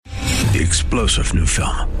the explosive new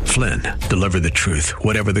film, Flynn, Deliver the Truth,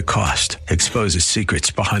 Whatever the Cost, exposes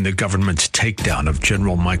secrets behind the government's takedown of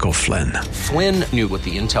General Michael Flynn. Flynn knew what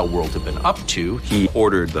the intel world had been up to. He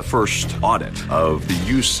ordered the first audit of the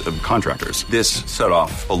use of contractors. This set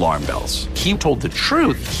off alarm bells. He told the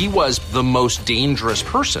truth. He was the most dangerous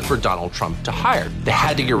person for Donald Trump to hire. They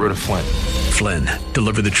had to get rid of Flynn. Flynn,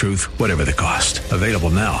 Deliver the Truth, Whatever the Cost. Available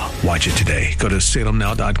now. Watch it today. Go to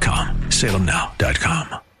salemnow.com.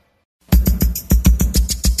 salemnow.com.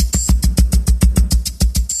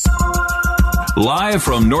 Live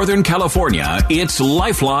from Northern California, it's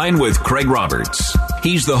Lifeline with Craig Roberts.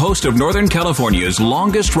 He's the host of Northern California's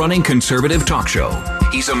longest-running conservative talk show.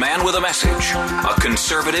 He's a man with a message, a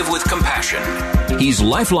conservative with compassion. He's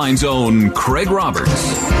Lifeline's own Craig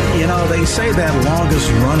Roberts. You know, they say that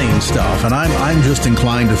longest-running stuff, and I'm just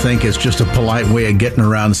inclined to think it's just a polite way of getting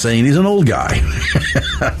around saying he's an old guy.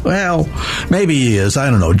 Well, maybe he is. I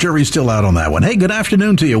don't know. Jury's still out on that one. Hey, good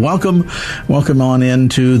afternoon to you. Welcome on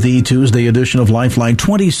into the Tuesday edition of Lifeline,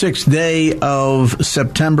 26th day of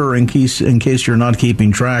September, in case you're not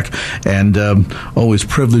keeping track, and always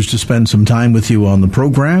privileged to spend some time with you on the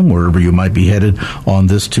program, wherever you might be headed on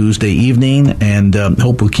this Tuesday evening, and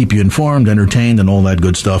hope we'll keep you informed, entertained, and all that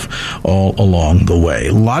good stuff all along the way.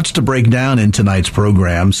 Lots to break down in tonight's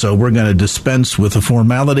program, so we're going to dispense with the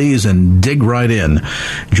formalities and dig right in.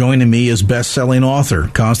 Joining me is best-selling author,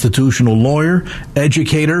 constitutional lawyer,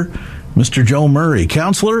 educator, Mr. Joe Murray.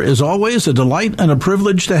 Counselor, as always, a delight and a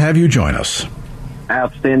privilege to have you join us.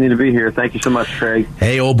 Outstanding to be here. Thank you so much, Craig.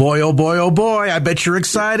 Hey, oh boy, oh boy, oh boy. I bet you're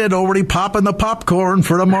excited. Already popping the popcorn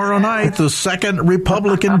for tomorrow night. The second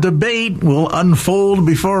Republican debate will unfold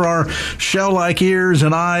before our shell-like ears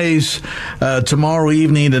and eyes tomorrow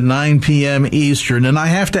evening at 9 p.m. Eastern. And I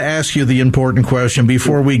have to ask you the important question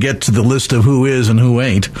before we get to the list of who is and who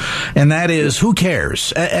ain't. And that is, who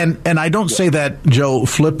cares? And I don't say that, Joe,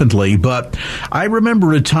 flippantly, but I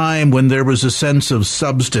remember a time when there was a sense of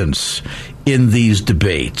substance in these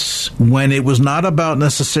debates, when it was not about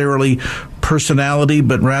necessarily personality,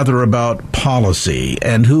 but rather about policy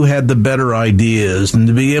and who had the better ideas, and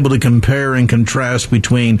to be able to compare and contrast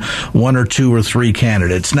between one or two or three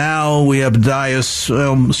candidates. Now we have a dais,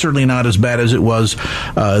 certainly not as bad as it was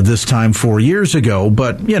this time 4 years ago,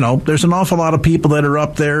 but, you know, there's an awful lot of people that are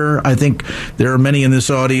up there. I think there are many in this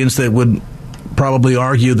audience that would probably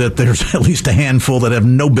argue that there's at least a handful that have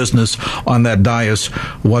no business on that dais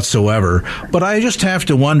whatsoever. But I just have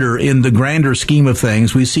to wonder, in the grander scheme of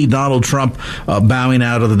things, we see Donald Trump bowing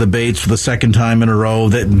out of the debates for the second time in a row.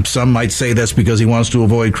 That some might say that's because he wants to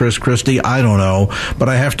avoid Chris Christie. I don't know. But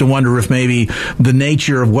I have to wonder if maybe the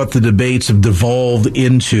nature of what the debates have devolved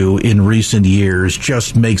into in recent years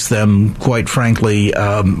just makes them, quite frankly,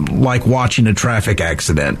 like watching a traffic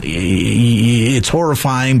accident. It's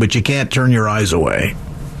horrifying, but you can't turn your eyes away.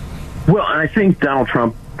 Well, I think Donald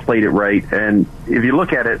Trump played it right, and if you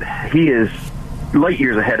look at it, he is light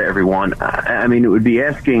years ahead of everyone. I mean, it would be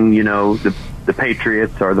asking, you know, the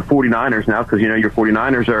Patriots or the 49ers now, because, you know, your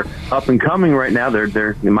 49ers are up and coming right now.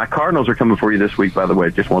 My Cardinals are coming for you this week, by the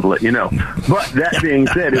way. Just wanted to let you know. But that being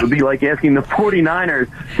said, it would be like asking the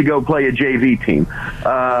 49ers to go play a JV team,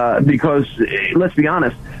 because, let's be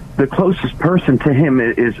honest, the closest person to him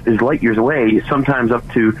is light years away, sometimes up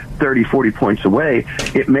to 30, 40 points away.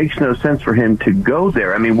 It makes no sense for him to go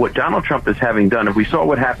there. I mean, what Donald Trump is having done, if we saw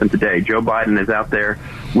what happened today, Joe Biden is out there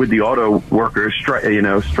with the auto workers,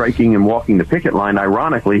 striking and walking the picket line.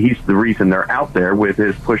 Ironically, he's the reason they're out there with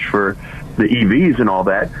his push for the EVs and all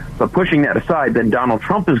that. But pushing that aside, then Donald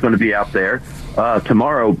Trump is going to be out there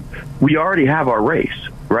tomorrow. We already have our race,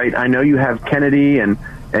 right? I know you have Kennedy and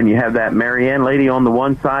you have that Marianne lady on the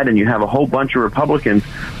one side, and you have a whole bunch of Republicans.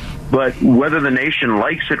 But whether the nation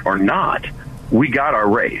likes it or not, we got our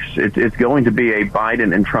race. It's going to be a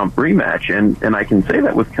Biden and Trump rematch, and I can say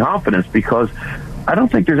that with confidence because I don't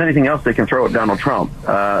think there's anything else they can throw at Donald Trump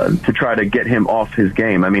to try to get him off his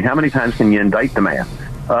game. I mean, how many times can you indict the man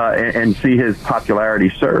and see his popularity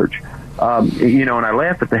surge? You know, and I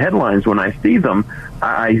laugh at the headlines when I see them.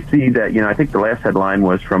 I see that, you know, I think the last headline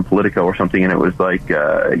was from Politico or something, and it was like,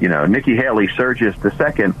 you know, Nikki Haley surges to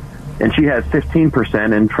second, and she has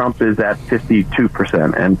 15%, and Trump is at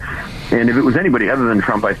 52%. And if it was anybody other than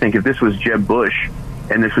Trump, I think if this was Jeb Bush,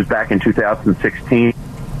 and this was back in 2016,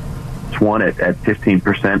 won it at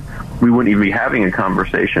 15%, we wouldn't even be having a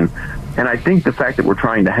conversation. And I think the fact that we're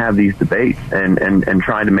trying to have these debates and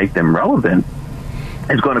trying to make them relevant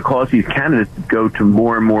is going to cause these candidates to go to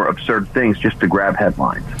more and more absurd things just to grab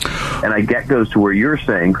headlines. And I get goes to where you're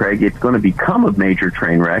saying, Craig, it's going to become a major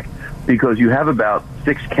train wreck because you have about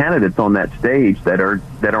 6 candidates on that stage that are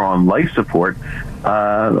on life support,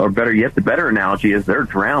 or better yet, the better analogy is they're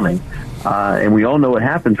drowning. And we all know what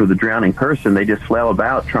happens with a drowning person. They just flail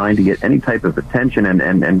about trying to get any type of attention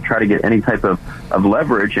and try to get any type of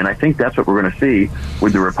leverage. And I think that's what we're going to see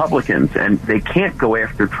with the Republicans. And they can't go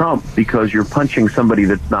after Trump because you're punching somebody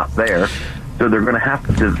that's not there. So they're going to have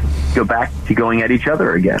to go back to going at each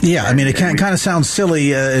other again. Yeah, I mean, it kind of sounds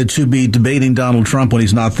silly to be debating Donald Trump when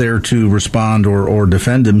he's not there to respond or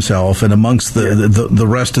defend himself. And amongst the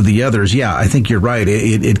rest of the others, yeah, I think you're right.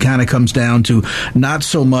 It kind of comes down to not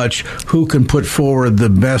so much who can put forward the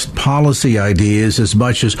best policy ideas as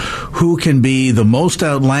much as who can be the most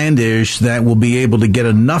outlandish that will be able to get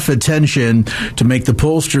enough attention to make the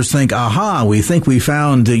pollsters think, aha, we think we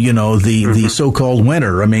found, the so-called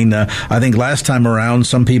winner. I mean, I think last time around,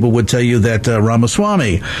 some people would tell you that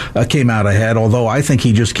Ramaswamy came out ahead, although I think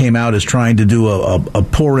he just came out as trying to do a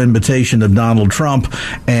poor imitation of Donald Trump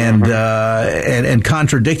and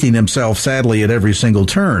contradicting himself, sadly, at every single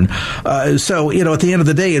turn. So, at the end of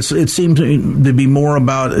the day, it seems to be more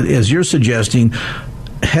about, as you're suggesting,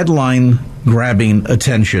 headline grabbing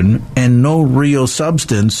attention and no real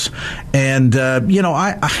substance. And,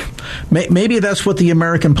 maybe that's what the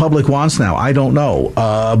American public wants now. I don't know.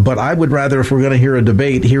 But I would rather, if we're going to hear a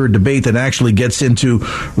debate that actually gets into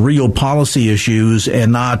real policy issues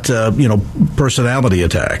and not, personality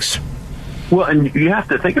attacks. Well, and you have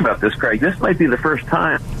to think about this, Craig. This might be the first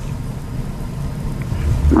time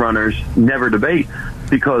runners never debate,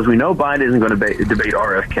 because we know Biden isn't going to debate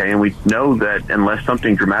RFK, and we know that unless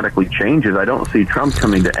something dramatically changes, I don't see Trump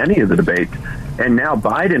coming to any of the debates. And now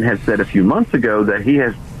Biden has said a few months ago that he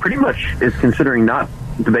has pretty much is considering not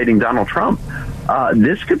debating Donald Trump.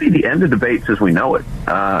 This could be the end of debates as we know it.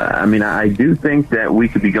 I do think that we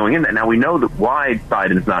could be going in that. Now, we know that why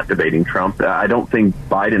Biden's not debating Trump. I don't think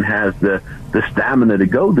Biden has the stamina to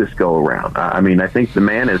go this go around. I think the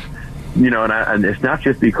man is, and it's not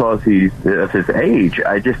just because he's of his age.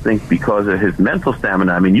 I just think because of his mental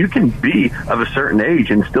stamina. You can be of a certain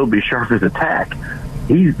age and still be sharp as a tack.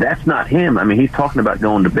 That's not him. He's talking about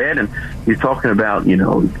going to bed, and he's talking about,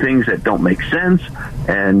 things that don't make sense.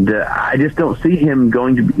 And I just don't see him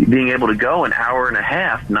being able to go an hour and a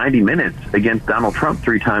half, 90 minutes against Donald Trump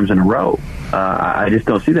 3 times in a row. I just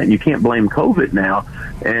don't see that. And you can't blame COVID now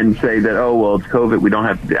and say that, oh, well, it's COVID, we don't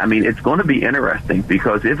have to. It's going to be interesting,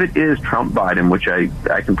 because if it is Trump-Biden, which I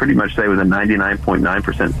can pretty much say with a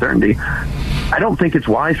 99.9% certainty, I don't think it's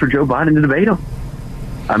wise for Joe Biden to debate him.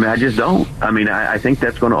 I just don't. I think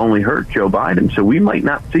that's going to only hurt Joe Biden. So we might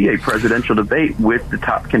not see a presidential debate with the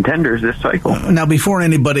top contenders this cycle. Now, before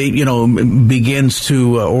anybody, begins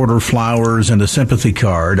to order flowers and a sympathy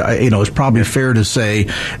card, it's probably fair to say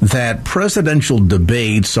that presidential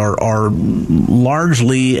debates are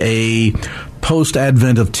largely a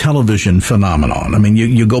post-advent of television phenomenon.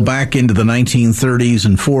 You go back into the 1930s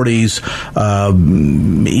and 40s,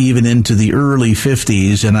 even into the early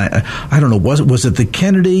 50s, and I don't know, was it the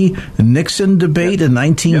Kennedy-Nixon debate in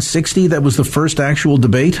 1960 that was the first actual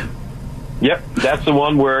debate? Yep, that's the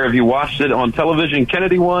one where if you watched it on television,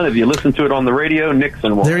 Kennedy won. If you listened to it on the radio,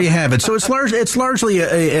 Nixon won. There you have it. So it's largely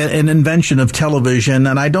an invention of television,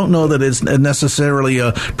 and I don't know that it's necessarily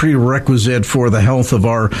a prerequisite for the health of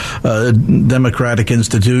our democratic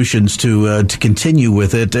institutions to continue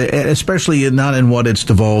with it, especially not in what it's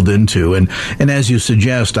devolved into. And as you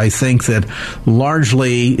suggest, I think that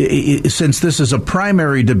largely, since this is a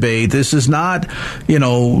primary debate, this is not,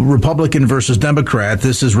 Republican versus Democrat.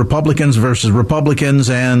 This is Republicans versus Republicans,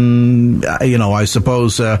 and I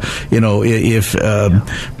suppose if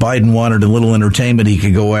Biden wanted a little entertainment, he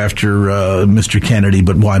could go after Mr. Kennedy,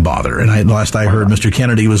 but why bother? And last I heard, Mr.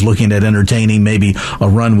 Kennedy was looking at entertaining maybe a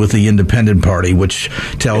run with the Independent Party, which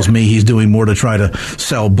tells me he's doing more to try to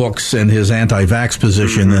sell books in his anti-vax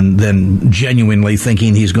position than genuinely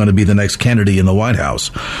thinking he's going to be the next Kennedy in the White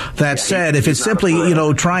House. That said, if it's simply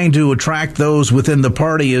trying to attract those within the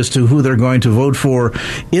party as to who they're going to vote for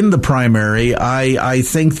in the primary, I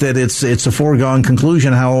think that it's a foregone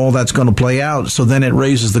conclusion how all that's going to play out. So then it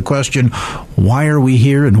raises the question, why are we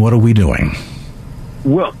here and what are we doing?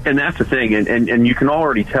 Well, and that's the thing, and you can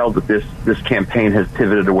already tell that this campaign has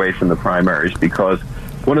pivoted away from the primaries, because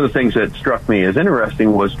one of the things that struck me as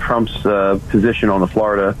interesting was Trump's position on the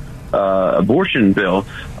Florida abortion bill.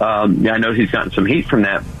 I know he's gotten some heat from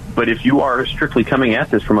that, but if you are strictly coming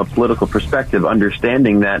at this from a political perspective,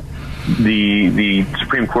 understanding that the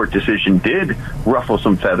Supreme Court decision did ruffle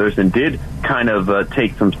some feathers and did kind of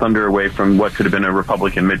take some thunder away from what could have been a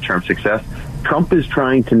Republican midterm success, Trump is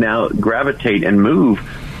trying to now gravitate and move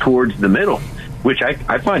towards the middle. which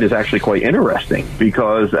I find is actually quite interesting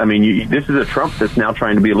because, I mean, this is a Trump that's now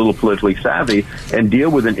trying to be a little politically savvy and deal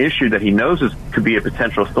with an issue that he knows could be a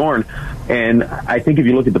potential thorn. And I think if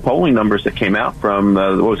you look at the polling numbers that came out from, the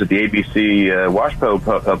ABC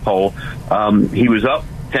WASHPO poll, he was up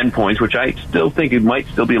 10 points, which I still think it might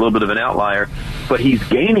still be a little bit of an outlier, but he's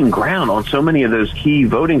gaining ground on so many of those key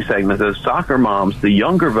voting segments, those soccer moms, the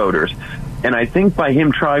younger voters. And I think by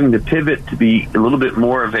him trying to pivot to be a little bit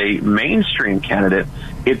more of a mainstream candidate,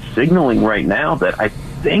 it's signaling right now that I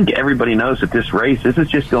think everybody knows that this race, this is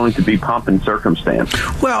just going to be pomp and circumstance.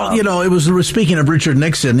 Well, it was, speaking of Richard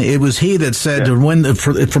Nixon, it was he that said to win,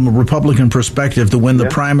 from a Republican perspective, to win the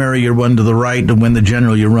primary, you run to the right, to win the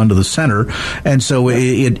general, you run to the center. And so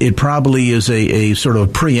it probably is a sort of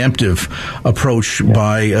preemptive approach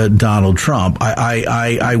by Donald Trump.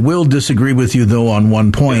 I will disagree with you, though, on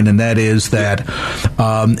one point, and that is that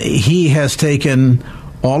he has taken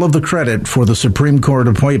all of the credit for the Supreme Court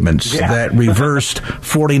appointments that reversed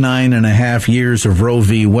 49 and a half years of Roe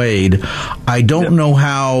v. Wade. I don't know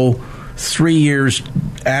how 3 years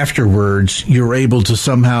afterwards you're able to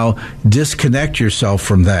somehow disconnect yourself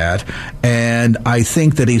from that. And I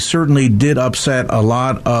think that he certainly did upset a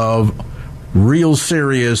lot of real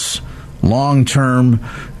serious long-term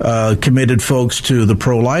committed folks to the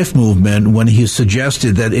pro-life movement when he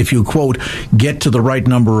suggested that if you, quote, get to the right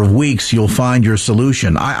number of weeks, you'll find your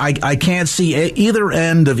solution. I can't see either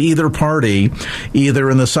end of either party,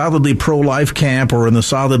 either in the solidly pro-life camp or in the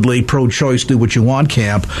solidly pro-choice, do what you want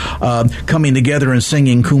camp, coming together and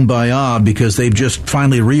singing Kumbaya because they've just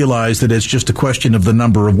finally realized that it's just a question of the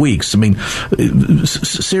number of weeks. I mean,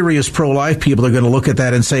 serious pro-life people are going to look at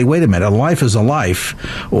that and say, wait a minute, a life is a life.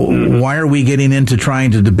 Why are we getting into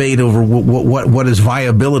trying to debate over what is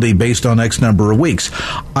viability based on X number of weeks?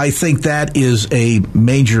 I think that is a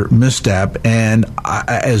major misstep, and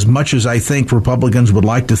as much as I think Republicans would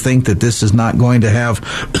like to think that this is not going to have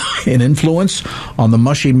an influence on the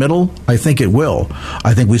mushy middle, I think it will.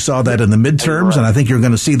 I think we saw that in the midterms, and I think you're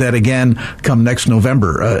going to see that again come next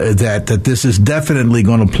November, that this is definitely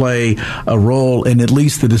going to play a role in at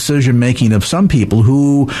least the decision-making of some people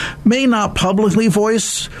who may not publicly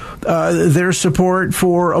voice their support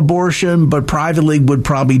for abortion, but privately would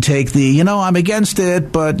probably take I'm against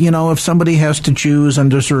it, but, if somebody has to choose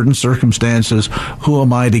under certain circumstances, who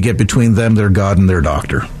am I to get between them, their God, and their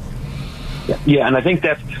doctor? Yeah, and I think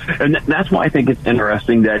that's why I think it's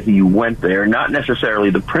interesting that he went there. Not necessarily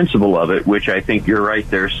the principle of it, which I think you're right.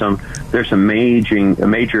 There's some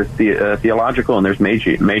major theological and there's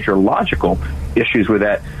major logical issues with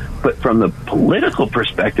that. But from the political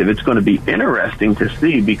perspective, it's going to be interesting to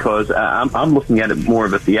see because I'm looking at it more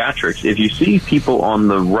of a theatrics. If you see people on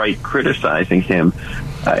the right criticizing him,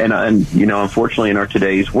 and unfortunately in our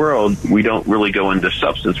today's world, we don't really go into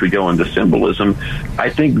substance, we go into symbolism.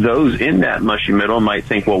 I think those in that mushy middle might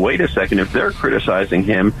think, well, wait a second, if they're criticizing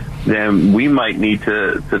him, then we might need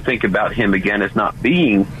to think about him again as not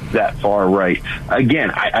being that far right.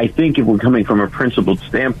 Again, I think if we're coming from a principled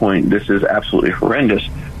standpoint, this is absolutely horrendous.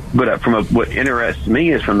 But what interests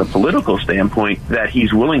me is from the political standpoint that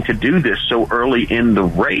he's willing to do this so early in the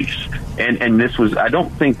race. And this was, I don't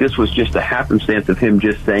think this was just a happenstance of him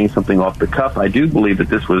just saying something off the cuff. I do believe that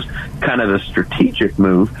this was kind of a strategic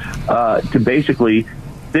move to basically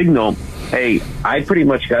signal, hey, I pretty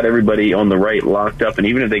much got everybody on the right locked up, and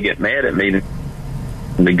even if they get mad at me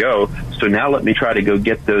to go, so now let me try to go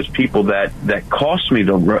get those people that cost me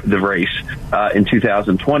the race in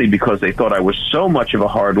 2020 because they thought I was so much of a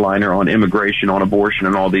hardliner on immigration, on abortion,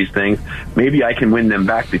 and all these things. Maybe I can win them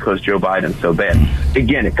back because Joe Biden's so bad.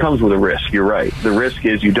 Again, it comes with a risk. You're right. The risk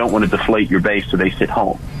is you don't want to deflate your base so they sit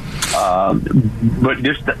home. But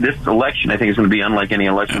this election, I think, is going to be unlike any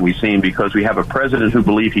election we've seen because we have a president who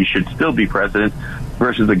believes he should still be president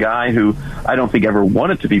versus a guy who I don't think ever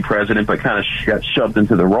wanted to be president but kind of got shoved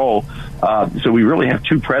into the role. So we really have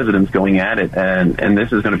two presidents going at it, and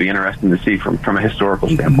this is going to be interesting to see from a historical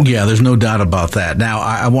standpoint. Yeah, there's no doubt about that. Now,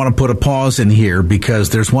 I want to put a pause in here because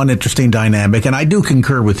there's one interesting dynamic, and I do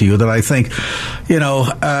concur with you that I think,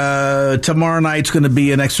 tomorrow night's going to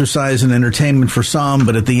be an exercise in entertainment for some,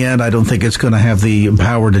 but at the end, I don't think it's going to have the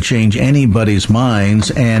power to change anybody's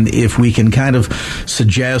minds. And if we can kind of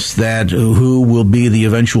suggest that who will be the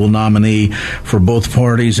eventual nominee for both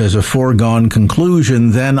parties as a foregone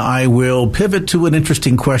conclusion, then I will pivot to an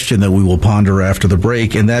interesting question that we will ponder after the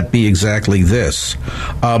break, and that be exactly this.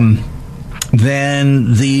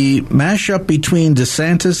 than the mashup between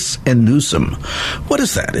DeSantis and Newsom. What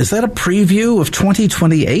is that? Is that a preview of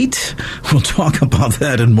 2028? We'll talk about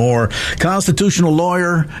that and more. Constitutional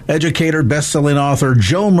lawyer, educator, best-selling author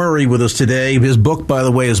Joe Murray with us today. His book, by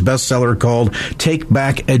the way, is bestseller called Take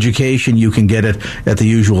Back Education. You can get it at the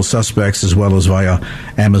usual suspects as well as via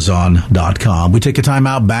Amazon.com. We take a time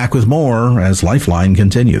out, back with more as Lifeline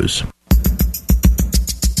continues.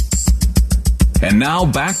 And now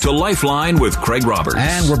back to Lifeline with Craig Roberts.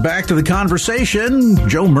 And we're back to the conversation.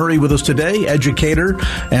 Joe Murray with us today, educator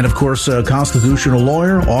and, of course, a constitutional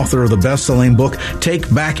lawyer, author of the best-selling book,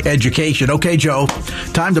 Take Back Education. Okay, Joe,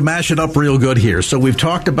 time to mash it up real good here. So we've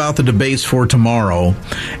talked about the debates for tomorrow,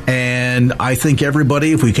 and I think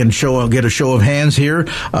everybody, if we can get a show of hands here,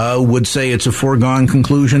 would say it's a foregone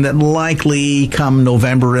conclusion that likely come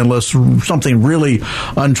November, unless something really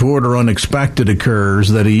untoward or unexpected occurs,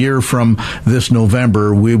 that a year from this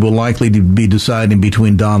November, we will likely be deciding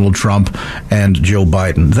between Donald Trump and Joe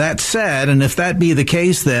Biden. That said, and if that be the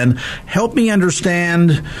case, then help me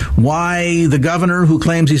understand why the governor, who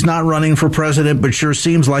claims he's not running for president but sure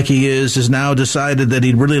seems like he is now decided that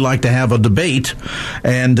he'd really like to have a debate.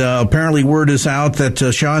 And apparently word is out that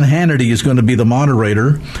Sean Hannity is going to be the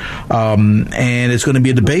moderator. And it's going to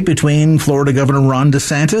be a debate between Florida Governor Ron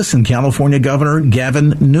DeSantis and California Governor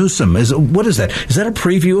Gavin Newsom. What is that? Is that a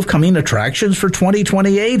preview of coming attractions for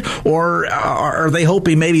 2028, or are they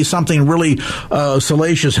hoping maybe something really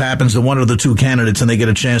salacious happens to one of the two candidates and they get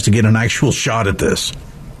a chance to get an actual shot at this?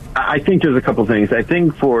 I think there's a couple things. I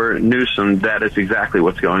think for Newsom, that is exactly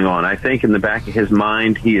what's going on. I think in the back of his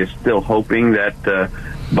mind, he is still hoping that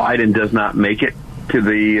Biden does not make it to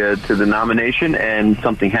the nomination, and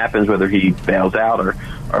something happens, whether he bails out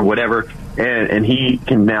or whatever. And he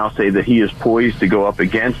can now say that he is poised to go up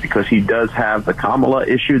against, because he does have the Kamala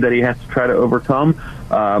issue that he has to try to overcome.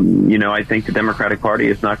 I think the Democratic Party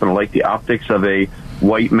is not going to like the optics of a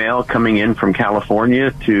white male coming in from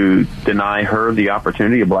California to deny her the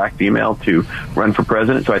opportunity, a black female, to run for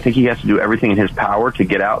president. So I think he has to do everything in his power to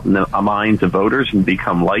get out in the minds of voters and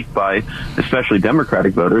become liked by especially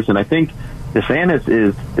Democratic voters. And I think DeSantis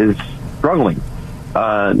is struggling.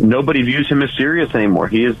 Nobody views him as serious anymore.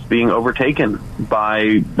 He is being overtaken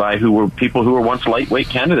by people who were once lightweight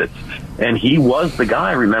candidates. And he was the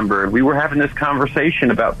guy, remember. We were having this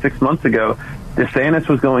conversation about 6 months ago. DeSantis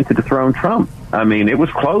was going to dethrone Trump. I mean, it was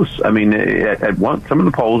close. I mean, some of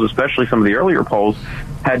the polls, especially some of the earlier polls,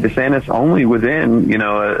 had DeSantis only within,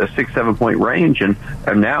 a 6-7 point range. And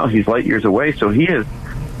now he's light years away. So he has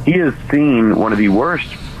seen one of the worst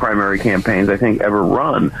primary campaigns I think ever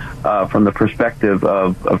run from the perspective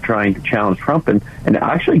of trying to challenge Trump, and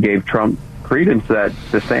actually gave Trump credence that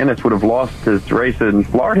DeSantis would have lost his race in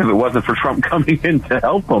Florida if it wasn't for Trump coming in to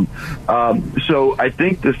help him. So I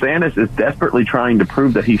think DeSantis is desperately trying to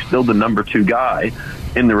prove that he's still the number 2 guy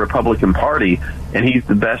in the Republican Party, and he's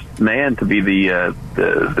the best man to be the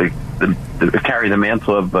carry the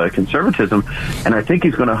mantle of conservatism. And I think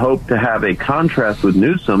he's going to hope to have a contrast with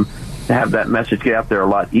Newsom, to have that message get out there a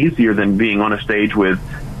lot easier than being on a stage with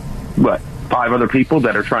 5 other people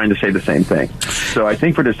that are trying to say the same thing. So I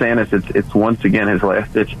think for DeSantis, it's once again his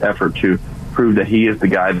last-ditch effort to prove that he is the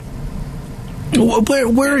guy.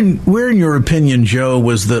 Where in your opinion, Joe,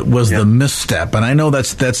 was the misstep? And I know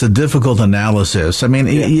that's a difficult analysis. I mean,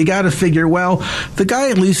 you got to figure, well, the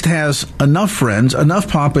guy at least has enough friends, enough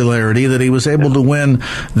popularity that he was able to win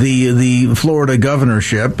the Florida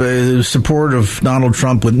governorship, support of Donald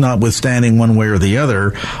Trump, with notwithstanding one way or the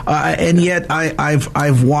other. And yet,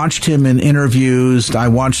 I've watched him in interviews. I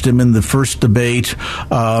watched him in the first debate.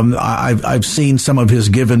 I've seen some of his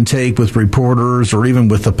give and take with reporters or even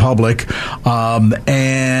with the public.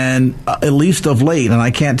 And at least of late, and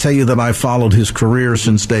I can't tell you that I've followed his career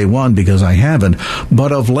since day one because I haven't,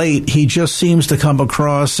 but of late, he just seems to come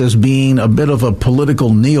across as being a bit of a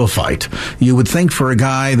political neophyte. You would think for a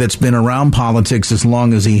guy that's been around politics as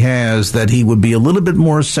long as he has that he would be a little bit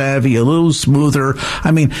more savvy, a little smoother.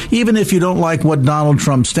 I mean, even if you don't like what Donald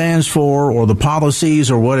Trump stands for or the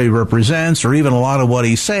policies or what he represents or even a lot of what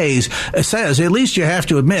he says, at least you have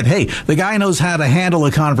to admit, hey, the guy knows how to handle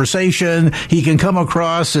a conversation. He can come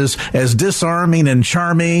across as disarming and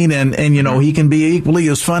charming, and he can be equally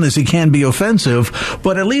as fun as he can be offensive,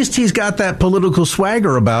 but at least he's got that political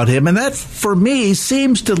swagger about him, and that, for me,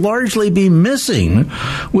 seems to largely be missing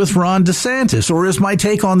with Ron DeSantis. Or is my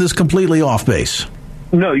take on this completely off base?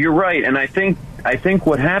 No, you're right, and I think I think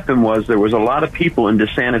what happened was there was a lot of people in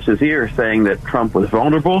DeSantis' ear saying that Trump was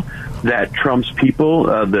vulnerable, that Trump's people,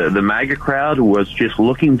 the MAGA crowd, was just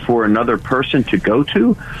looking for another person to go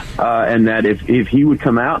to, and that if he would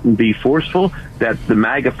come out and be forceful, that the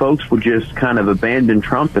MAGA folks would just kind of abandon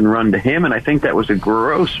Trump and run to him. And I think that was a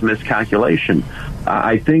gross miscalculation.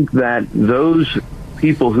 I think that those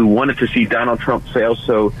people who wanted to see Donald Trump fail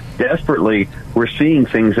so desperately were seeing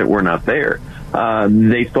things that were not there.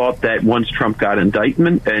 They thought that once Trump got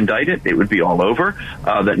indicted, it would be all over,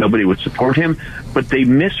 that nobody would support him. But they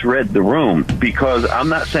misread the room, because I'm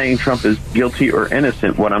not saying Trump is guilty or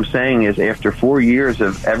innocent. What I'm saying is, after 4 years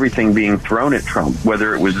of everything being thrown at Trump,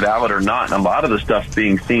 whether it was valid or not, and a lot of the stuff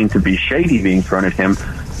being seen to be shady being thrown at him,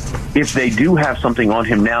 if they do have something on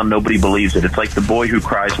him now, nobody believes it. It's like the boy who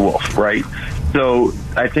cries wolf, right? So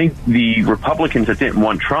I think the Republicans that didn't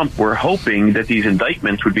want Trump were hoping that these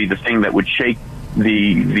indictments would be the thing that would shake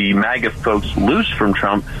the MAGA folks loose from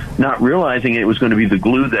Trump, not realizing it was going to be the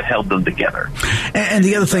glue that held them together. And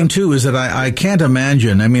the other thing, too, is that I can't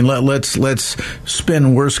imagine, I mean, let's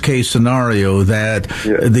spin worst case scenario that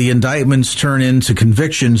the indictments turn into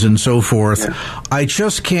convictions and so forth. Yeah. I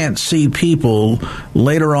just can't see people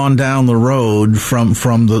later on down the road from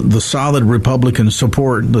the solid Republican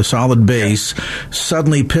support, the solid base,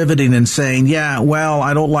 suddenly pivoting and saying, yeah, well,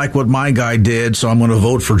 I don't like what my guy did, so I'm going to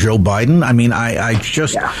vote for Joe Biden. I mean, I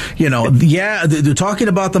just, they're talking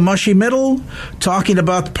about the mushy middle, talking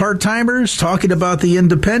about the part-timers, talking about the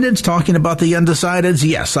independents, talking about the undecideds.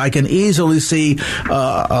 Yes, I can easily see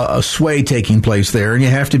a sway taking place there, and you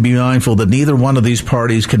have to be mindful that neither one of these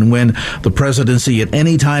parties can win the presidency at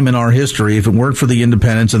any time in our history if it weren't for the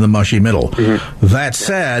independents and the mushy middle. Mm-hmm. That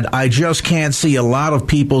said, I just can't see a lot of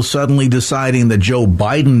people suddenly deciding that Joe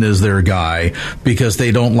Biden is their guy because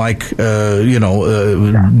they don't like,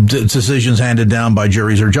 decisions handed down by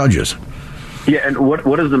juries or judges. Yeah, and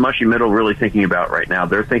what is the mushy middle really thinking about right now?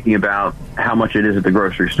 They're thinking about how much it is at the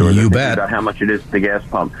grocery store. They're thinking about how much it is at the gas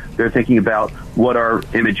pump. They're thinking about what our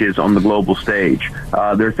image is on the global stage.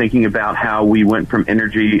 They're thinking about how we went from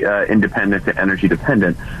energy independent to energy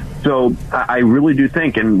dependent. So I really do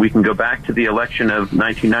think, and we can go back to the election of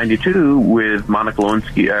 1992 with Monica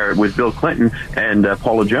Lewinsky, with Bill Clinton and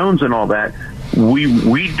Paula Jones and all that.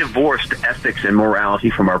 We divorced ethics and morality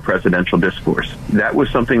from our presidential discourse. That was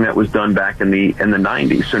something that was done back in the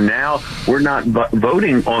 90s. So now we're not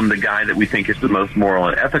voting on the guy that we think is the most moral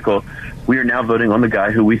and ethical. We are now voting on the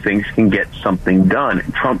guy who we think can get something done.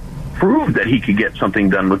 Trump proved that he could get something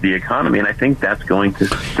done with the economy, and I think that's going to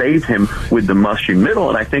save him with the mushy middle.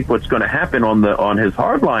 And I think what's going to happen on his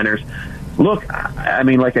hardliners. Look, I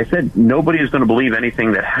mean, like I said, nobody is going to believe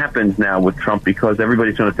anything that happens now with Trump because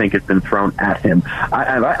everybody's going to think it's been thrown at him.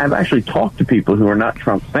 I've actually talked to people who are not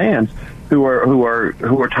Trump fans who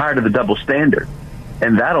are tired of the double standard.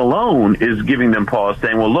 And that alone is giving them pause,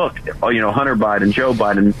 saying, well, look, Hunter Biden, Joe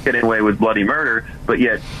Biden getting away with bloody murder, but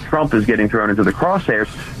yet Trump is getting thrown into the crosshairs.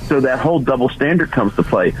 So that whole double standard comes to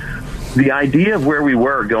play. The idea of where we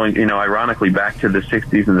were going, ironically back to the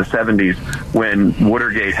 60s and the 70s when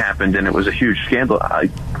Watergate happened and it was a huge scandal.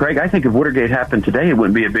 Craig, I think if Watergate happened today, it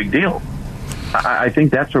wouldn't be a big deal. I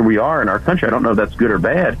think that's where we are in our country. I don't know if that's good or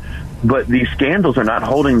bad, but these scandals are not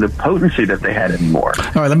holding the potency that they had anymore.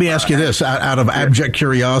 All right, let me ask you this, out of abject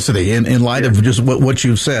curiosity, in light of just what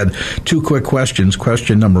you've said, two quick questions.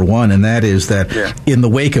 Question number one, and that is that in the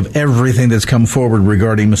wake of everything that's come forward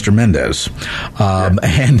regarding Mr. Mendez,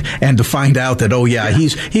 and to find out that,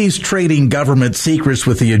 he's trading government secrets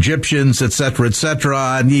with the Egyptians, et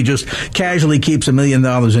cetera, and he just casually keeps $1 million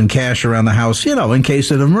in cash around the house, in case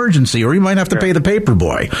of an emergency, or he might have to pay the paper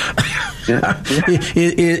boy.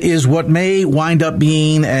 Is what may wind up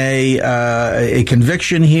being a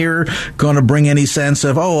conviction here going to bring any sense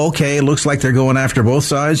of, it looks like they're going after both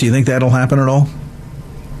sides? Do you think that'll happen at all?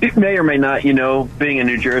 It may or may not. Being a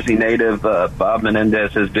New Jersey native, Bob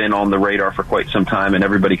Menendez has been on the radar for quite some time, and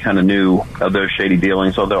everybody kind of knew of those shady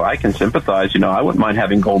dealings, although I can sympathize. I wouldn't mind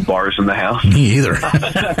having gold bars in the house. Me either.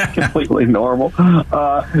 That's completely normal.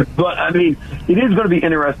 But, I mean, it is going to be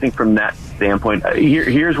interesting from that standpoint.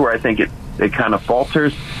 Here's where I think it kind of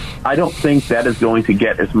falters. I don't think that is going to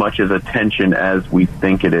get as much as attention as we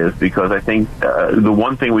think it is, because I think the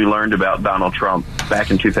one thing we learned about Donald Trump back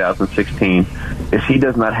in 2016 is he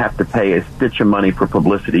does not have to pay a stitch of money for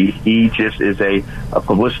publicity. He just is a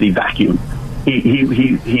publicity vacuum.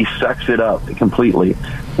 He sucks it up completely,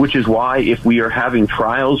 which is why if we are having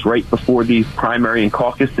trials right before these primary and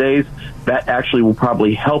caucus days, that actually will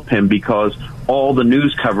probably help him, because all the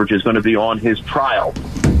news coverage is going to be on his trial.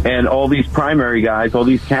 And all these primary guys, all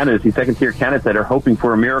these candidates, these second-tier candidates that are hoping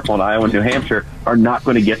for a miracle in Iowa and New Hampshire are not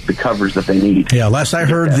going to get the coverage that they need. Yeah, last I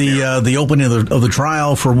heard, the opening of the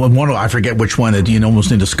trial for one of, I forget which one, that you almost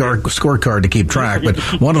need a scorecard to keep track, but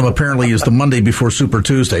one of them apparently is the Monday before Super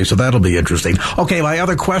Tuesday, so that'll be interesting. Okay, my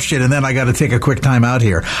other question, and then I got to take a quick time out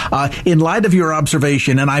here. In light of your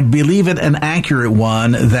observation, and I believe it an accurate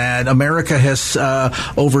one, that America has,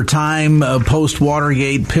 over time,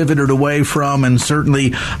 post-Watergate, pivoted away from, and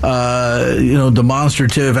certainly,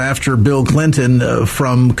 demonstrative after Bill Clinton,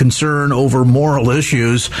 from concern over moral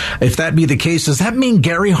issues. If that be the case, does that mean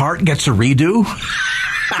Gary Hart gets a redo?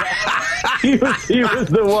 He was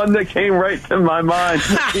the one that came right to my mind.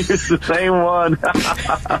 He was the same one.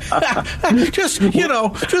 just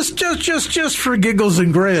for giggles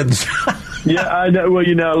and grins. Yeah, I know. Well,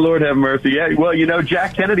 Lord have mercy. Yeah, well,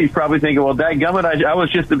 Jack Kennedy's probably thinking, well, dadgummit, I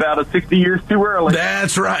was just about 60 years too early.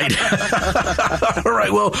 That's right. All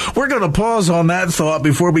right, well, we're going to pause on that thought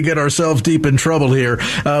before we get ourselves deep in trouble here.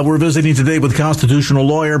 We're visiting today with constitutional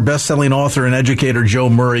lawyer, best-selling author, and educator Joe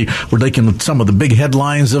Murray. We're looking at some of the big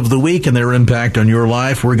headlines of the week and their impact on your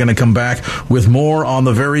life. We're going to come back with more on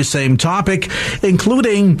the very same topic,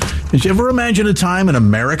 including, did you ever imagine a time in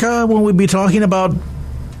America when we'd be talking about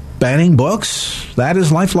banning books? That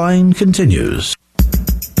is Lifeline continues.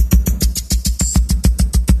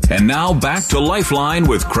 And now back to Lifeline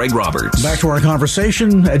with Craig Roberts. Back to our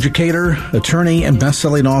conversation. Educator, attorney, and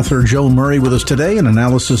best-selling author Joe Murray with us today. An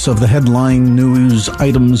analysis of the headline news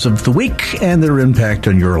items of the week and their impact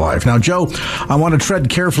on your life. Now, Joe, I want to tread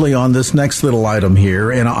carefully on this next little item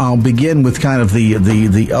here, and I'll begin with kind of the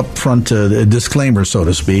upfront disclaimer, so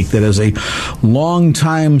to speak, that as a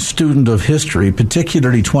longtime student of history,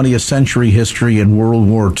 particularly 20th century history and World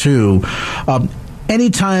War II,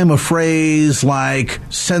 anytime a phrase like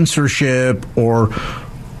censorship or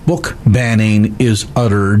book banning is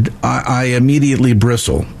uttered, I immediately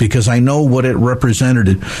bristle because I know what it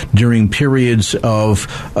represented during periods of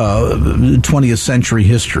 20th century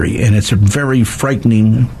history, and it's a very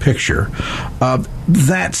frightening picture.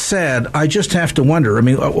 That said, I just have to wonder,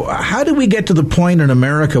 how do we get to the point in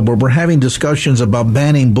America where we're having discussions about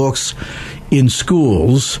banning books in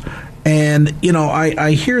schools? And,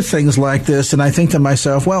 I hear things like this, and I think to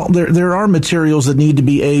myself, well, there are materials that need to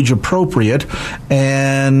be age appropriate,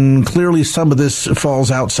 and clearly some of this falls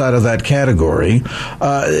outside of that category.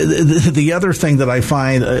 The other thing that I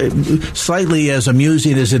find slightly as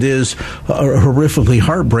amusing as it is horrifically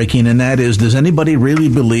heartbreaking, and that is, does anybody really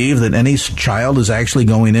believe that any child is actually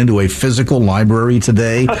going into a physical library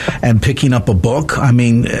today and picking up a book?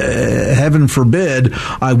 Heaven forbid,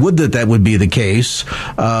 I would that would be the case.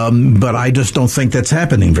 But I just don't think that's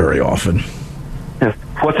happening very often.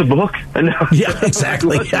 What's a book? Yeah,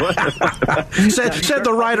 exactly. said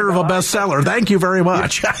the writer of a bestseller. Thank you very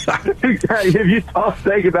much. If you talk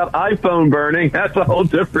about iPhone burning, that's a whole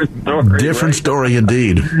different story. Different story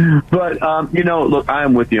indeed. But, look, I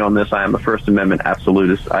am with you on this. I am a First Amendment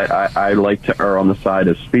absolutist. I like to err on the side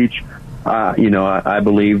of speech. I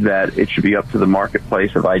believe that it should be up to the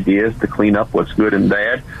marketplace of ideas to clean up what's good and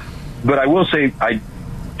bad. But I will say I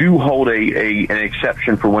do hold an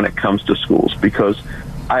exception for when it comes to schools, because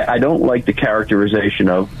I don't like the characterization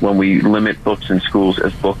of when we limit books in schools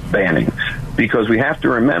as book banning, because we have to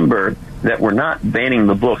remember that we're not banning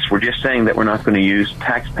the books. We're just saying that we're not going to use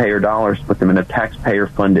taxpayer dollars to put them in a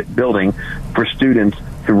taxpayer-funded building for students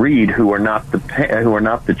to read who are not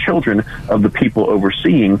the children of the people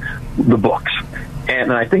overseeing the books.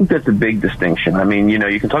 And I think that's a big distinction.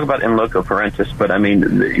 You can talk about in loco parentis, but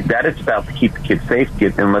that it's about to keep the kids safe,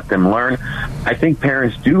 and let them learn. I think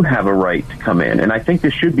parents do have a right to come in, and I think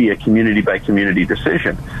this should be a community-by-community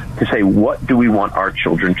decision to say, what do we want our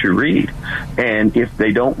children to read? And if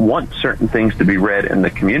they don't want certain things to be read in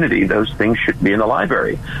the community, those things should be in the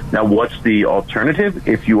library. Now, what's the alternative?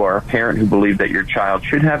 If you are a parent who believes that your child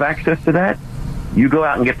should have access to that, you go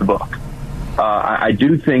out and get the book. I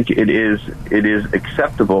do think it is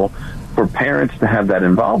acceptable for parents to have that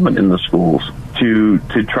involvement in the schools to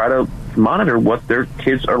try to monitor what their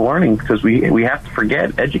kids are learning, because we have to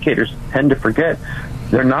forget, educators tend to forget,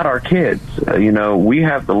 they're not our kids. We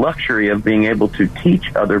have the luxury of being able to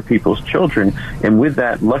teach other people's children, and with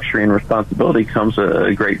that luxury and responsibility comes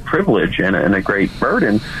a great privilege and a great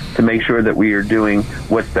burden to make sure that we are doing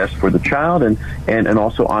what's best for the child and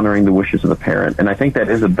also honoring the wishes of the parent. And I think that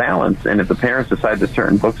is a balance, and if the parents decide that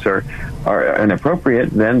certain books are inappropriate,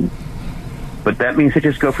 then but that means they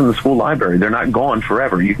just go from the school library. They're not gone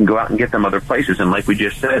forever. You can go out and get them other places, and like we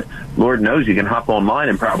just said, Lord knows you can hop online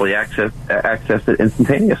and probably access it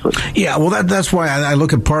instantaneously. Yeah, well, that's why I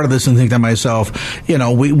look at part of this and think to myself,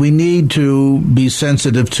 we need to be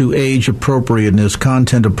sensitive to age appropriateness,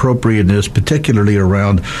 content appropriateness, particularly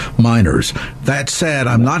around minors. That said,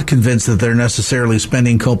 I'm not convinced that they're necessarily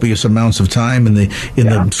spending copious amounts of time in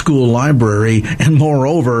the school library, and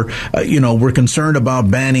moreover, we're concerned about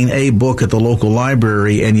banning a book at the local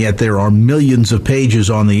library, and yet there are millions of pages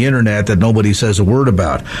on the internet that nobody says a word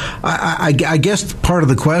about. I guess part of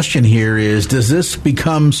the question here is, does this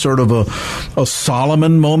become sort of a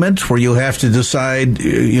Solomon moment where you have to decide,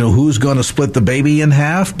 who's going to split the baby in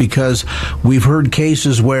half? Because we've heard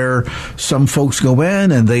cases where some folks go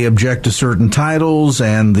in and they object to certain titles,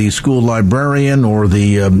 and the school librarian or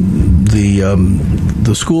the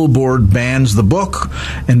school board bans the book,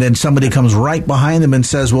 and then somebody comes right behind them and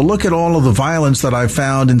says, well, look at all of the violence that I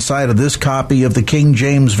found inside of this copy of the King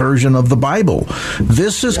James Version of the Bible.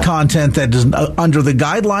 This is content that is under the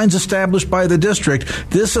guidelines established by the district.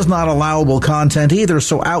 This is not allowable content either,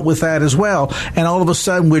 so out with that as well. And all of a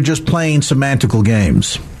sudden, we're just playing semantical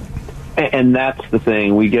games. And that's the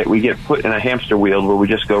thing. We get put in a hamster wheel where we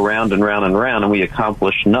just go round and round and round, and we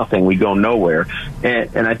accomplish nothing. We go nowhere.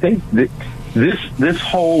 And I think that this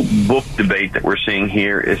whole book debate that we're seeing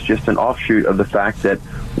here is just an offshoot of the fact that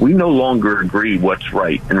we no longer agree what's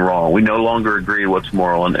right and wrong. We no longer agree what's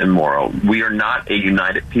moral and immoral. We are not a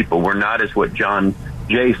united people. We're not, as what John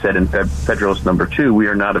Jay said in Federalist Number 2, we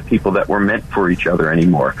are not a people that were meant for each other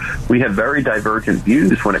anymore. We have very divergent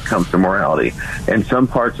views when it comes to morality. And some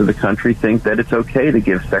parts of the country think that it's okay to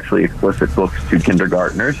give sexually explicit books to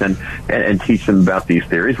kindergartnens and teach them about these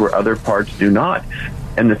theories, where other parts do not.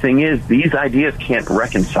 And the thing is, these ideas can't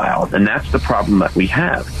reconcile, and that's the problem that we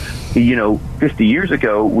have. 50 years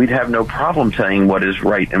ago, we'd have no problem saying what is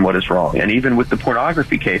right and what is wrong. And even with the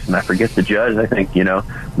pornography case, and I forget the judge, I think,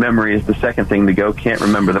 memory is the second thing to go. Can't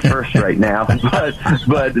remember the first right now.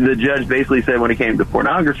 But the judge basically said when it came to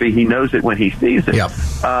pornography, he knows it when he sees it. Yep.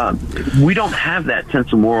 We don't have that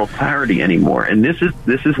sense of moral clarity anymore. And this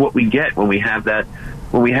is what we get when we have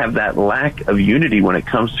that lack of unity when it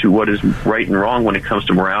comes to what is right and wrong, when it comes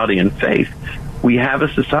to morality and faith. We have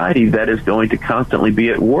a society that is going to constantly be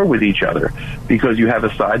at war with each other, because you have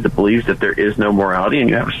a side that believes that there is no morality and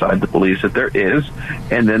you have a side that believes that there is,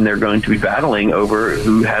 and then they're going to be battling over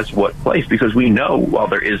who has what place, because we know while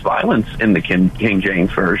there is violence in the King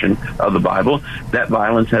James Version of the Bible, that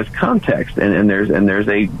violence has context and there's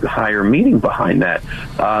a higher meaning behind that.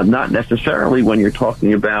 Not necessarily when you're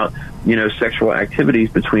talking about sexual activities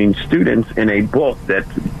between students in a book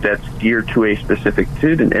that's geared to a specific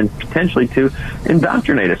student and potentially to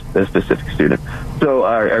indoctrinate a specific student. So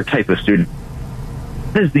our type of student.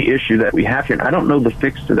 This is the issue that we have here. And I don't know the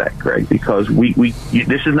fix to that, Greg, because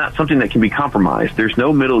this is not something that can be compromised. There's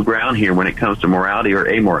no middle ground here when it comes to morality or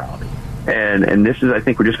amorality. And this is, I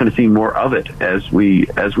think, we're just going to see more of it as we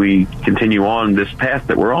continue on this path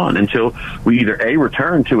that we're on, until we either A,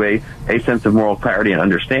 return to a sense of moral clarity and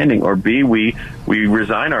understanding, or B, we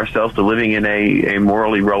resign ourselves to living in a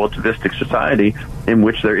morally relativistic society in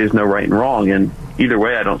which there is no right and wrong. And either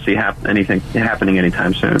way, I don't see anything happening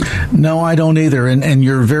anytime soon. No, I don't either. And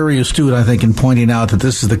you're very astute, I think, in pointing out that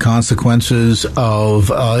this is the consequences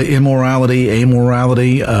of immorality,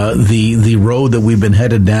 amorality, the road that we've been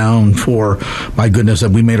headed down for. My goodness,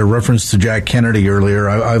 we made a reference to Jack Kennedy earlier.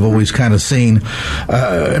 I've always kind of seen,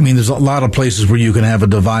 there's a lot of places where you can have a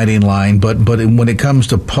dividing line, but when it comes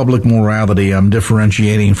to public morality, I'm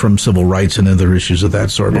differentiating from civil rights and other issues of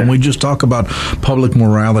that sort. Yeah. When we just talk about public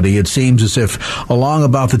morality, it seems as if along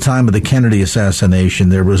about the time of the Kennedy assassination,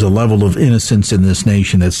 there was a level of innocence in this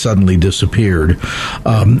nation that suddenly disappeared.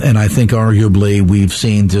 And I think arguably we've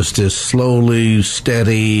seen just this slowly,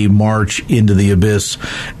 steady march into the abyss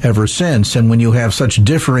ever since. And when you have such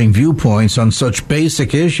differing viewpoints on such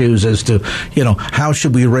basic issues as to, how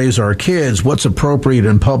should we raise our kids, what's appropriate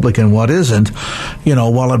in public and what isn't,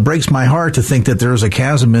 while it breaks my heart to think that there's a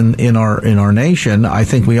chasm in our nation, I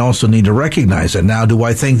think we also need to recognize it. Now, do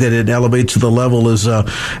I think that it elevates to the level as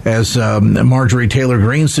Marjorie Taylor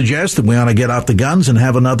Greene suggests, that we ought to get out the guns and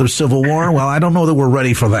have another civil war? Well, I don't know that we're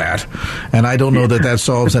ready for that, and I don't know that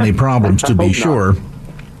solves any problems, to be sure.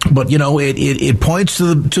 But it points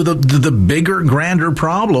to the bigger, grander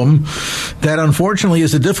problem that unfortunately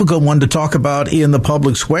is a difficult one to talk about in the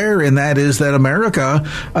public square, and that is that America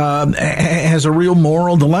has a real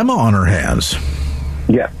moral dilemma on her hands.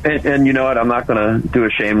 Yeah, and you know what? I'm not going to do a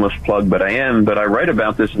shameless plug, but I write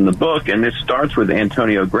about this in the book, and it starts with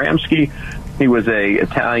Antonio Gramsci He was a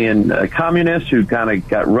Italian communist who kind of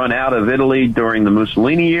got run out of Italy during the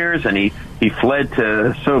Mussolini years, and he fled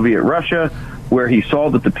to Soviet Russia, where he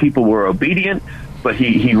saw that the people were obedient. But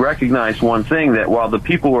he recognized one thing, that while the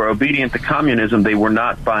people were obedient to communism, they were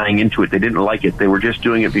not buying into it. They didn't like it. They were just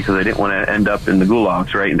doing it because they didn't want to end up in the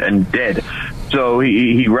gulags, right, and dead. So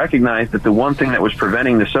he recognized that the one thing that was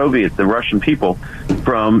preventing the Russian people,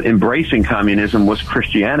 from embracing communism was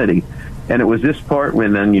Christianity. And it was this part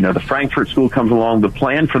when then, the Frankfurt School comes along. The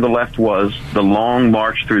plan for the left was the long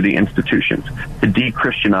march through the institutions to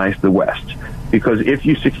de-Christianize the West. Because if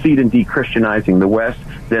you succeed in de-Christianizing the West,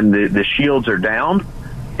 then the shields are down,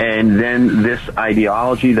 and then this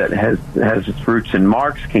ideology that has its roots in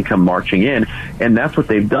Marx can come marching in. And that's what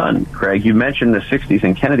they've done, Craig. You mentioned the 60s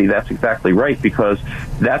and Kennedy. That's exactly right, because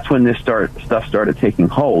that's when this stuff started taking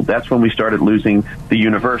hold. That's when we started losing the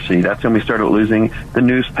university. That's when we started losing the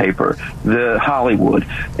newspaper, the Hollywood.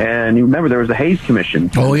 And you remember there was the Hayes Commission.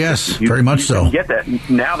 Oh, yes, very much so. Get that.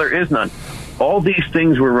 Now there is none. All these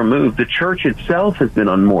things were removed. The church itself has been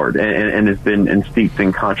unmoored and has been steeped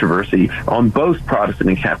in controversy on both Protestant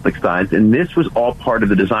and Catholic sides. And this was all part of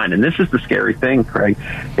the design. And this is the scary thing, Craig,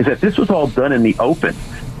 is that this was all done in the open.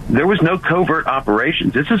 There was no covert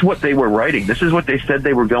operations. This is what they were writing. This is what they said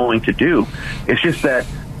they were going to do. It's just that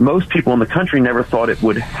most people in the country never thought it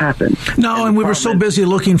would happen. No, and we were so busy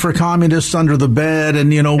looking for communists under the bed, and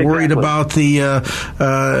worried about the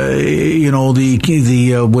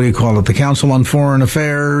what do you call it, the Council on Foreign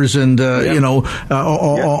Affairs, and all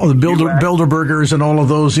the Bilderbergers and all of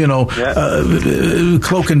those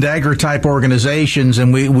cloak and dagger type organizations,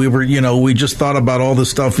 and we were we just thought about all this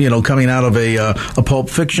stuff coming out of a Pulp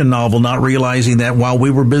Fiction novel, not realizing that while we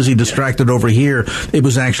were busy distracted over here, it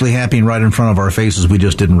was actually happening right in front of our faces. We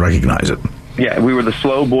just didn't recognize it. Yeah, we were the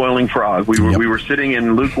slow boiling frog. We were sitting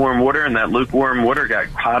in lukewarm water, and that lukewarm water got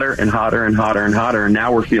hotter and hotter and hotter and hotter, and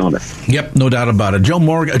now we're feeling it. Yep, no doubt about it. Joe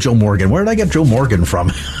Morgan. Where did I get Joe Morgan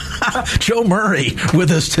from? Joe Murray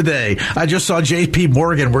with us today. I just saw J.P.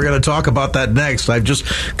 Morgan. We're going to talk about that next. I've just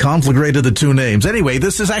conflagrated the two names. Anyway,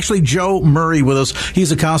 this is actually Joe Murray with us.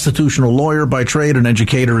 He's a constitutional lawyer by trade, an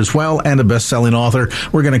educator as well, and a best-selling author.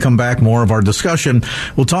 We're going to come back more of our discussion.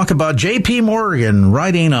 We'll talk about J.P. Morgan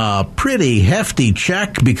writing a pretty hefty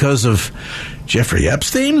check because of Jeffrey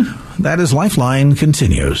Epstein. That is Lifeline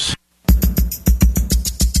continues.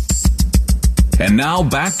 And now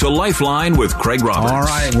back to Lifeline with Craig Roberts. All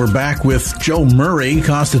right, we're back with Joe Murray,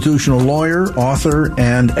 constitutional lawyer, author,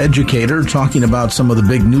 and educator, talking about some of the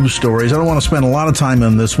big news stories. I don't want to spend a lot of time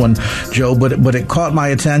on this one, Joe, but it caught my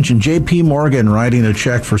attention. J.P. Morgan writing a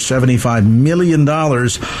check for $75 million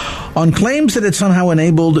on claims that it somehow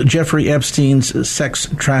enabled Jeffrey Epstein's sex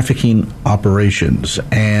trafficking operations.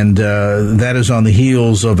 And that is on the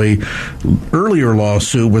heels of a earlier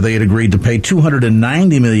lawsuit where they had agreed to pay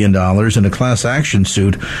 $290 million in a class action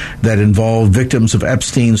suit that involved victims of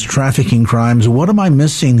Epstein's trafficking crimes. What am I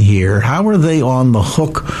missing here? How are they on the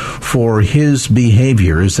hook for his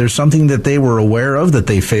behavior? Is there something that they were aware of that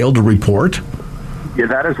they failed to report? Yeah,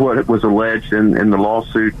 that is what was alleged in the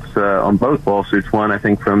lawsuits, on both lawsuits. One, I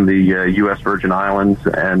think, from the U.S. Virgin Islands,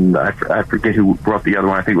 and I forget who brought the other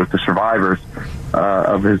one. I think it was the survivors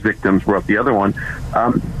of his victims brought the other one.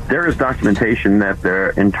 There is documentation that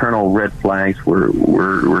their internal red flags were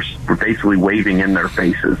basically waving in their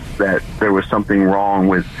faces, that there was something wrong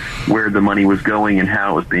with where the money was going and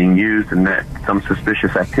how it was being used, and that some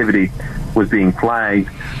suspicious activity was being flagged.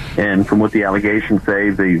 And from what the allegations say,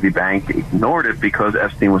 the bank ignored it because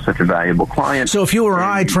Epstein was such a valuable client. So if you or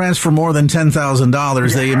I transfer more than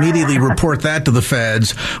 $10,000, they immediately report that to the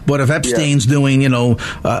feds. But if Epstein's doing,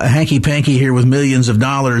 hanky-panky here with millions of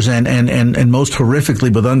dollars and most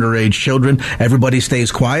horrifically with underage children, everybody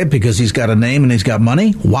stays quiet because he's got a name and he's got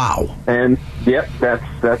money? Wow. And, yep,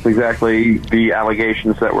 that's exactly the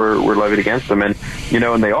allegations that were levied against them. And,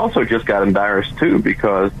 and they also just got embarrassed, too,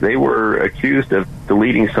 because they were accused of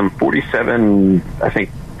deleting some 47, I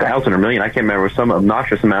think, thousand or million, I can't remember, some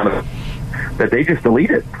obnoxious amount of that they just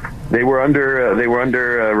deleted. They were under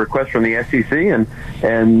a request from the SEC,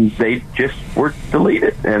 and they just were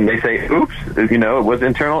deleted. And they say, "Oops, it was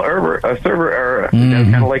internal server error."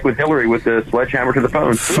 Kind of like with Hillary with the sledgehammer to the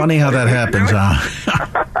phone. Funny how that happens,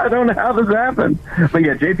 huh? I don't know how this happened, but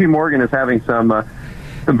yeah, J.P. Morgan is having some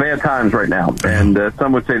some bad times right now, and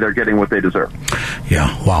some would say they're getting what they deserve.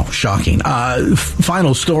 Yeah, wow, shocking.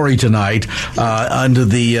 Final story tonight under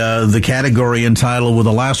the category entitled, "With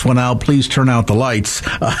the last one out, please turn out the lights."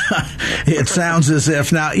 It sounds as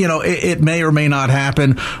if now, it may or may not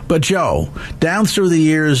happen, but Joe, down through the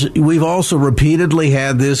years, we've also repeatedly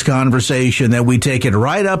had this conversation that we take it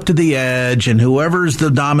right up to the edge, and whoever's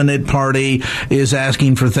the dominant party is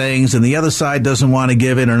asking for things, and the other side doesn't want to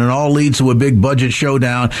give it, and it all leads to a big budget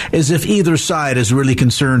showdown, as if either side is really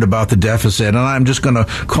concerned about the deficit. And I'm just going to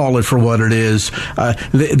call it for what it is.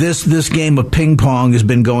 This game of ping pong has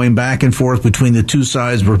been going back and forth between the two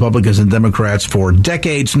sides, Republicans and Democrats, for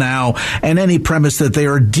decades now, and any premise that they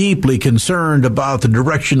are deeply concerned about the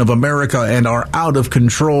direction of America and our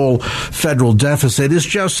out-of-control federal deficit is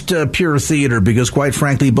just pure theater, because, quite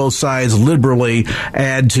frankly, both sides liberally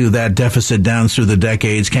add to that deficit down through the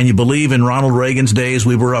decades. Can you believe in Ronald Reagan's days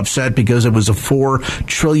we were upset because it was a $4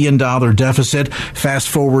 trillion deficit? Fast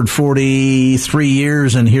forward 43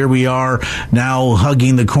 years, and here we are now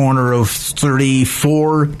hugging the corner of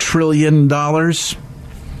 $34 trillion.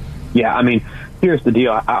 Yeah, I mean, here's the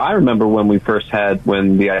deal. I remember when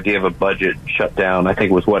the idea of a budget shut down, I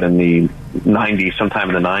think it was in the 90s, sometime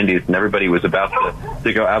in the 90s, and everybody was about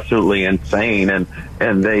to go absolutely insane,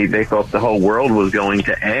 and they thought the whole world was going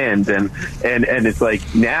to end, and it's like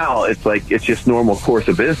now it's just normal course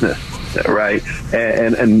of business, right?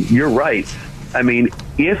 And you're right. I mean,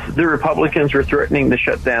 if the Republicans were threatening to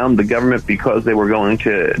shut down the government because they were going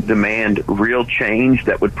to demand real change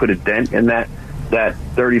that would put a dent in that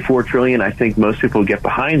 $34 trillion, I think most people get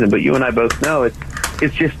behind them. But you and I both know it's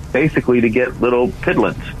just basically to get little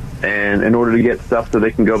piddlings, and in order to get stuff so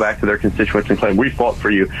they can go back to their constituents and claim, we fought for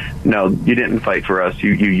you. No, you didn't fight for us.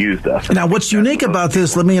 You used us. Now, what's unique about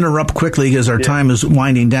this, let me interrupt quickly because our time is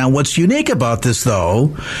winding down. What's unique about this,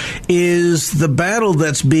 though, is the battle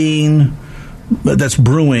that's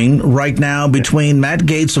brewing right now between Matt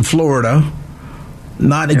Gaetz of Florida,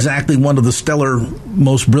 not exactly one of the stellar,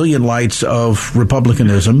 most brilliant lights of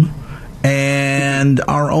republicanism, and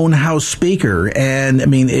our own House Speaker. And I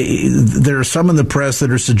mean, there are some in the press that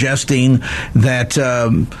are suggesting that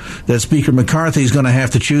Speaker McCarthy is going to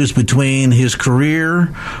have to choose between his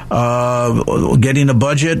career, getting a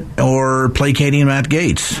budget, or placating Matt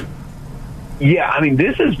Gaetz. Yeah, I mean,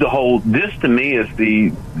 this to me is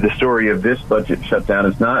the story of this budget shutdown.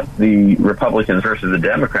 Is not the Republicans versus the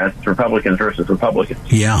Democrats. It's Republicans versus Republicans.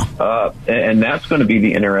 Yeah. And that's going to be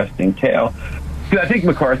the interesting tale. I think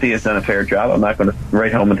McCarthy has done a fair job. I'm not going to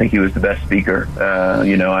write home and think he was the best speaker.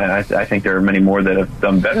 I think there are many more that have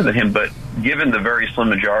done better than him. But given the very slim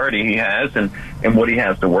majority he has and what he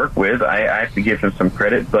has to work with, I have to give him some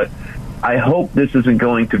credit. But I hope this isn't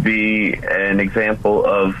going to be an example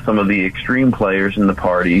of some of the extreme players in the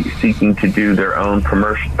party seeking to do their own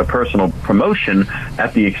personal promotion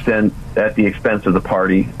at the expense of the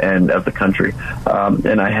party and of the country.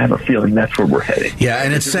 And I have a feeling that's where we're heading. Yeah,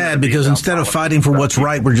 and it's sad because instead of fighting for what's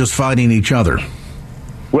right, we're just fighting each other.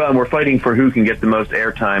 Well, and we're fighting for who can get the most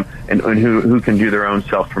airtime and who can do their own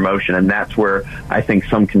self-promotion. And that's where I think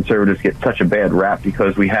some conservatives get such a bad rap,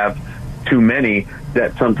 because we have too many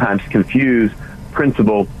that sometimes confuse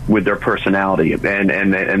principle with their personality, and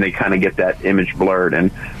they kind of get that image blurred.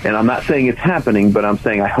 And I'm not saying it's happening, but I'm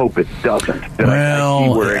saying I hope it doesn't.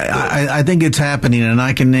 Well, I think it's happening, and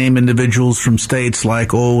I can name individuals from states like,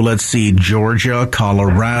 Georgia,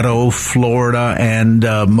 Colorado, Florida, and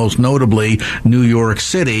most notably New York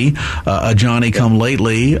City,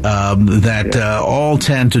 Johnny-come-lately, that all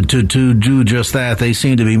tend to do just that. They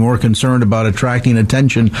seem to be more concerned about attracting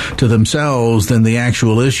attention to themselves than the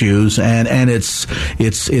actual issues, and it's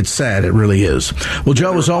sad. It really is. Well,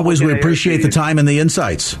 Joe, as always, we appreciate the time and the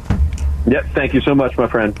insights. Yep. Thank you so much, my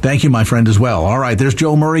friend. Thank you, my friend, as well. All right. There's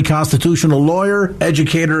Joe Murray, constitutional lawyer,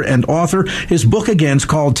 educator, and author. His book, again, is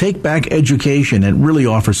called Take Back Education, and really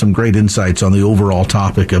offers some great insights on the overall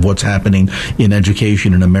topic of what's happening in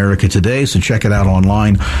education in America today. So check it out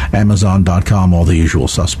online, Amazon.com, all the usual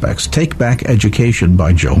suspects. Take Back Education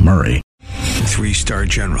by Joe Murray. 3-star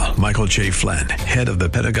General Michael J. Flynn, head of the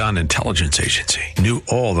Pentagon Intelligence Agency, knew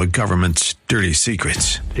all the government's dirty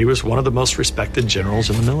secrets. He was one of the most respected generals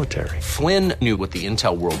in the military. Flynn knew what the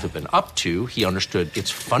intel world had been up to. He understood its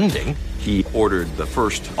funding. He ordered the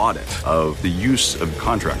first audit of the use of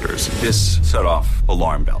contractors. This set off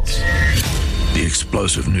alarm bells. The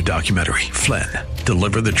explosive new documentary, Flynn,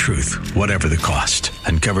 deliver the truth, whatever the cost,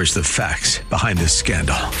 uncovers the facts behind the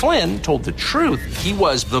scandal. Flynn told the truth. He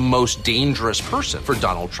was the most dangerous person for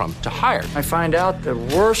Donald Trump to hire. I find out the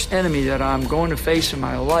worst enemy that I'm going to face in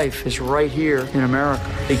my life is right here in America.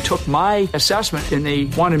 They took my assessment and they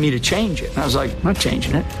wanted me to change it. And I was like, I'm not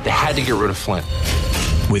changing it. They had to get rid of Flynn.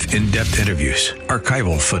 With in-depth interviews,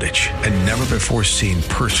 archival footage, and never-before-seen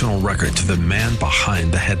personal records of the man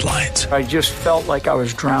behind the headlines. I just felt like I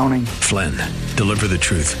was drowning. Flynn, deliver the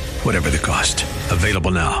truth, whatever the cost.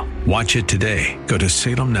 Available now. Watch it today. Go to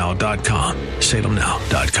salemnow.com.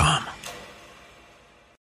 salemnow.com.